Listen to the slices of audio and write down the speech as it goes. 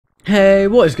Hey,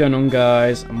 what is going on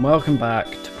guys, and welcome back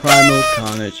to Primal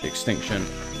Carnage Extinction.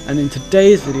 And in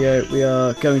today's video we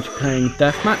are going to be playing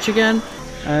Deathmatch again,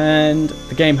 and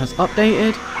the game has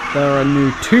updated. There are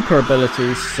new Tupa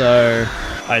abilities, so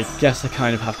I guess I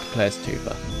kind of have to play as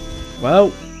Tupa.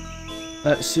 Well,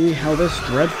 let's see how this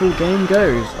dreadful game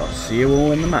goes. I'll see you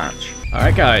all in the match.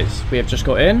 Alright guys, we have just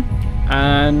got in,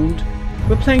 and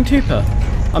we're playing Tupa.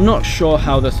 I'm not sure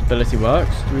how this ability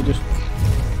works. Do we just...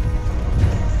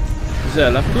 Is it a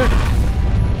left click?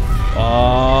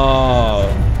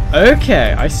 Oh,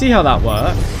 okay. I see how that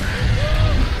works.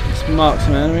 Let's mark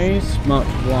some enemies. Mark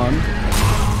one.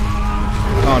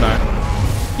 Oh no.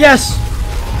 Yes!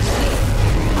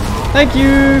 Thank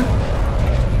you!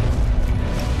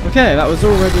 Okay, that was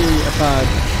already a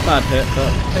bad hit,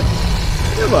 but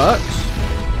it works.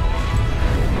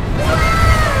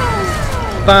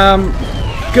 Bam!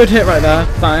 Good hit right there.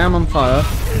 Bam, on fire.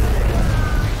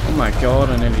 Oh my god,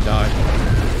 I nearly died.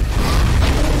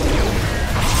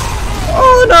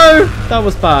 Oh no! That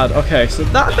was bad. Okay, so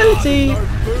that ability...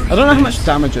 I don't know how much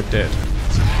damage it did.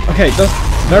 Okay, it does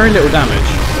very little damage.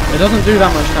 It doesn't do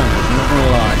that much damage, I'm not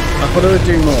gonna lie. I thought it would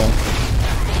do more.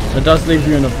 It does leave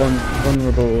you in a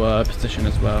vulnerable position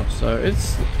as well, so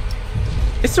it's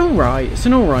alright. It's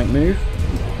an alright move.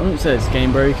 I wouldn't say it's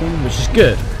game breaking, which is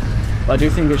good. But I do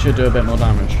think it should do a bit more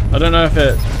damage. I don't know if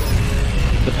it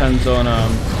depends on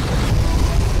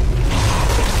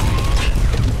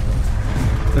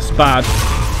It's bad.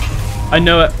 I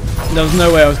know it. There was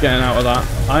no way I was getting out of that.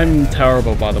 I'm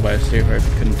terrible, by the way, Tupa, if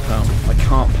you couldn't tell. I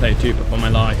can't play Tupa for my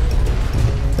life.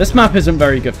 This map isn't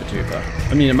very good for Tupa.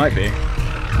 I mean, it might be.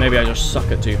 Maybe I just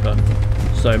suck at Tupa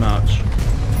so much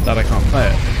that I can't play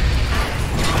it.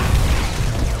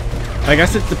 I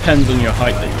guess it depends on your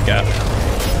height that you get.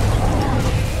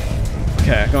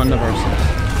 Okay, I got another assist.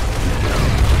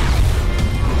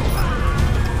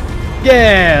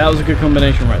 Yeah, that was a good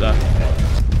combination right there.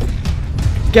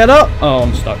 Get up! Oh,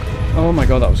 I'm stuck. Oh my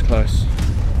god, that was close.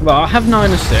 Well, I have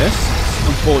 9 assists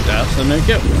and 4 deaths and no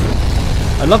kills.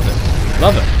 I love it.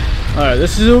 Love it. Alright,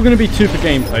 this is all going to be Tupa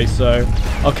gameplay, so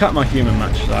I'll cut my human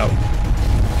matches out.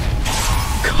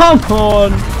 Come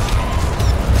on!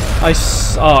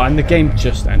 Oh, and the game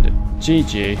just ended.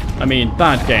 GG. I mean,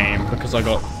 bad game, because I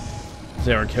got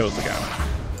 0 kills again.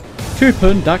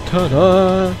 Tupa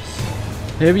Dactatus!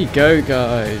 Here we go,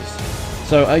 guys.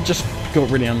 So I just got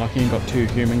really unlucky and got 2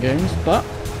 human games, but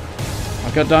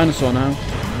I've got dinosaur now.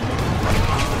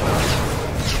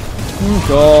 Oh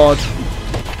god.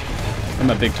 I'm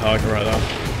a big target right there.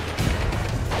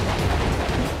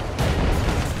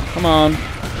 Come on.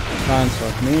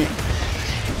 Dinosaur for me.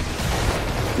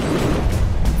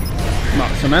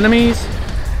 Mark some enemies.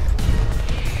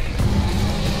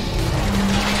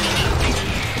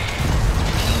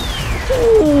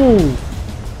 Ooh.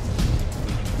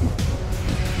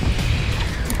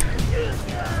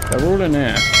 They're all in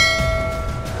here.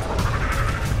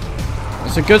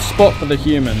 It's a good spot for the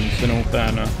humans, in all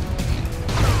fairness.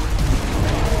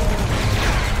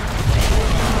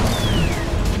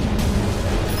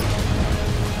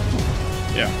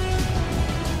 Yeah.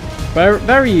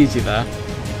 Very easy there.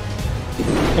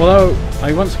 Although,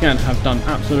 I once again have done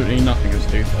absolutely nothing as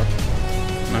Tupa.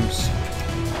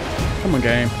 Come on,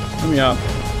 game. Let me up.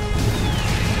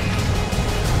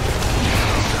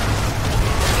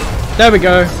 There we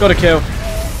go, got a kill.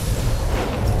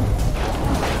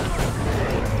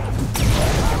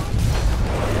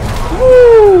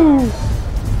 Woo!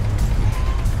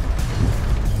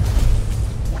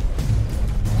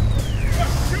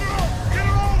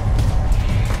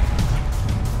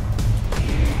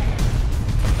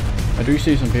 I do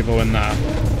see some people in there.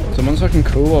 So once I can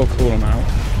cool, I'll cool them out.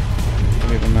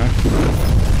 Leave them there.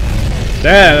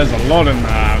 There's a lot in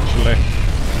there actually.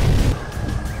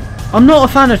 I'm not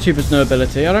a fan of Tupa's new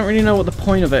ability. I don't really know what the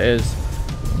point of it is.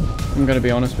 I'm going to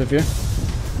be honest with you.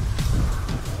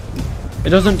 It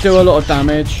doesn't do a lot of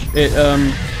damage. It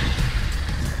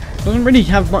doesn't really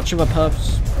have much of a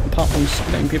purpose apart from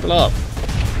splitting people up.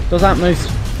 Does that most...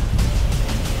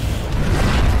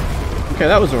 Okay,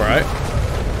 that was alright.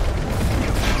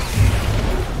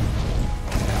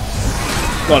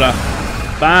 Got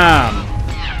her. Bam!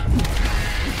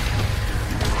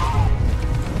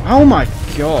 Oh my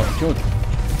god, God.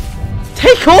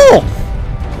 Take off!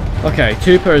 Okay,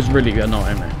 Tupa is really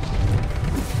annoying me.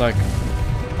 It's like...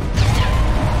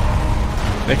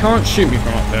 They can't shoot me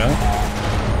from up there.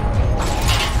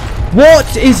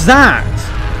 What is that?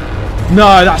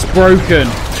 No, that's broken.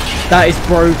 That is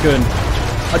broken.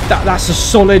 That's a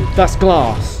solid... That's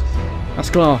glass. That's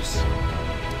glass.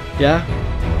 Yeah?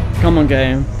 Come on,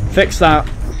 game. Fix that.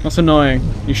 That's annoying.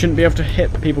 You shouldn't be able to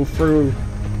hit people through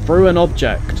through an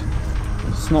object.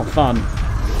 It's not fun.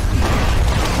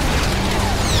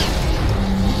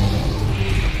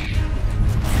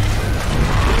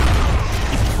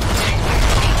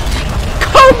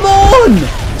 Come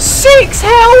on! 6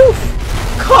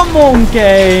 health! Come on,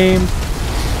 game!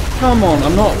 Come on,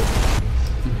 I'm not...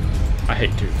 I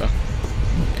hate Tupa.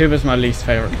 Tupa's my least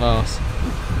favourite class.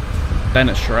 Then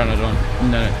it's Pteranodon.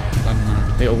 No, I don't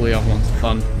know. All the other ones are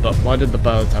fun. But why did the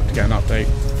birds have to get an update?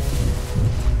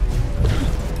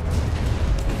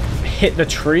 Hit the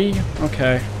tree?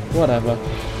 Okay, whatever.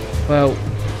 Well...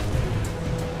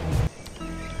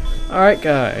 Alright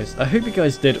guys, I hope you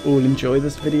guys did all enjoy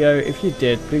this video. If you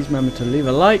did, please remember to leave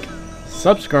a like,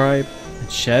 subscribe,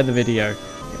 and share the video.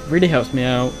 It really helps me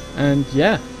out. And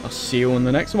yeah, I'll see you on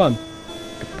the next one.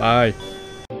 Goodbye.